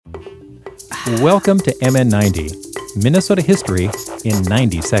Welcome to MN90, Minnesota history in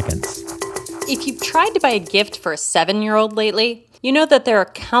 90 seconds. If you've tried to buy a gift for a 7-year-old lately, you know that there are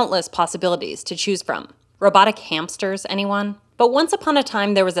countless possibilities to choose from. Robotic hamsters, anyone? But once upon a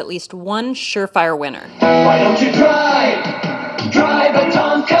time, there was at least one surefire winner. Why don't you drive a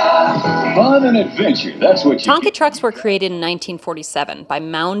Tonka? Fun and adventure, that's what you Tonka trucks were created in 1947 by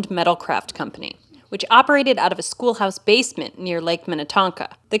Mound Metalcraft Company, which operated out of a schoolhouse basement near Lake Minnetonka.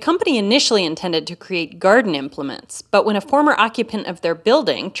 The company initially intended to create garden implements, but when a former occupant of their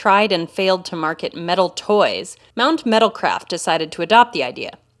building tried and failed to market metal toys, Mound Metalcraft decided to adopt the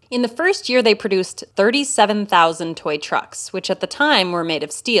idea. In the first year, they produced 37,000 toy trucks, which at the time were made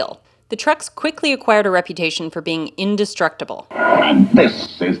of steel. The trucks quickly acquired a reputation for being indestructible. And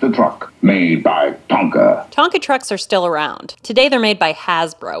this is the truck made by Tonka. Tonka trucks are still around. Today they're made by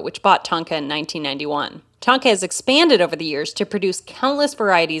Hasbro, which bought Tonka in 1991. Tonka has expanded over the years to produce countless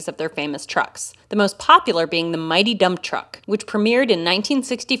varieties of their famous trucks, the most popular being the Mighty Dump Truck, which premiered in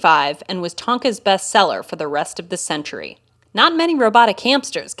 1965 and was Tonka's bestseller for the rest of the century. Not many robotic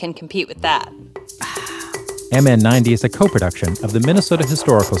hamsters can compete with that. MN90 is a co-production of the Minnesota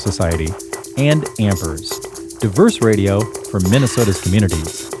Historical Society and Ampers, diverse radio for Minnesota's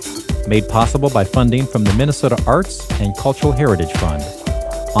communities. Made possible by funding from the Minnesota Arts and Cultural Heritage Fund.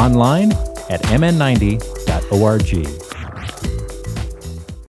 Online at mn90.org.